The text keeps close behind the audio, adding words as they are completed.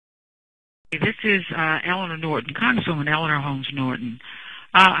This is Eleanor Norton, Congresswoman Eleanor Holmes Norton.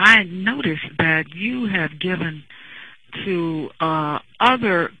 I noticed that you have given to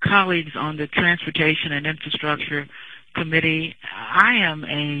other colleagues on the Transportation and Infrastructure Committee. I am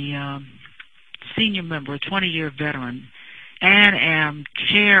a senior member, a 20-year veteran, and am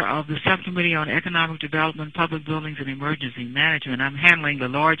chair of the Subcommittee on Economic Development, Public Buildings, and Emergency Management. I'm handling the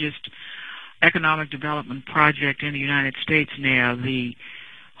largest economic development project in the United States now, the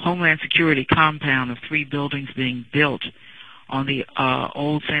Homeland Security compound of 3 buildings being built on the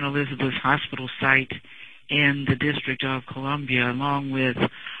old St. Elizabeth's Hospital site in the District of Columbia, along with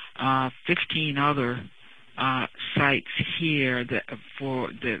 15 other sites here that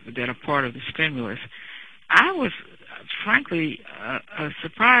are part of the stimulus. I was frankly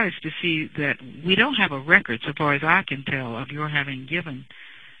surprised to see that we don't have a record, so far as I can tell, of your having given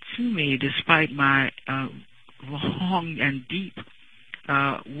to me, despite my long and deep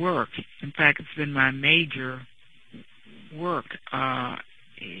work. In fact, it's been my major work on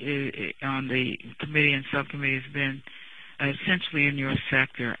the committee and subcommittee has been essentially in your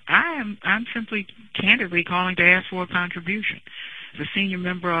sector. I'm simply candidly calling to ask for a contribution. As a senior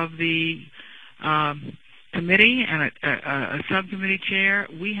member of the committee and a subcommittee chair,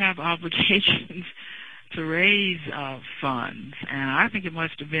 we have obligations to raise funds, and I think it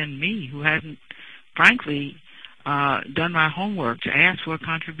must have been me who hasn't, frankly, done my homework to ask for a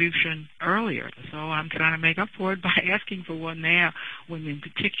contribution earlier. So I'm trying to make up for it by asking for one now when we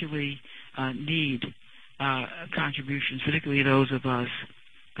particularly need contributions, particularly those of us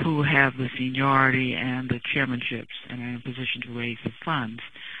who have the seniority and the chairmanships and are in a position to raise the funds.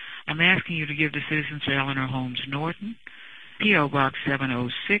 I'm asking you to give to Citizens for Eleanor Holmes Norton, P.O. Box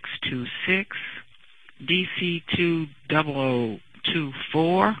 70626, DC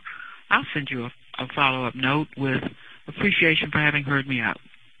 20024. I'll send you a follow-up note with appreciation for having heard me out.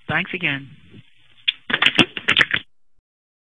 Thanks again.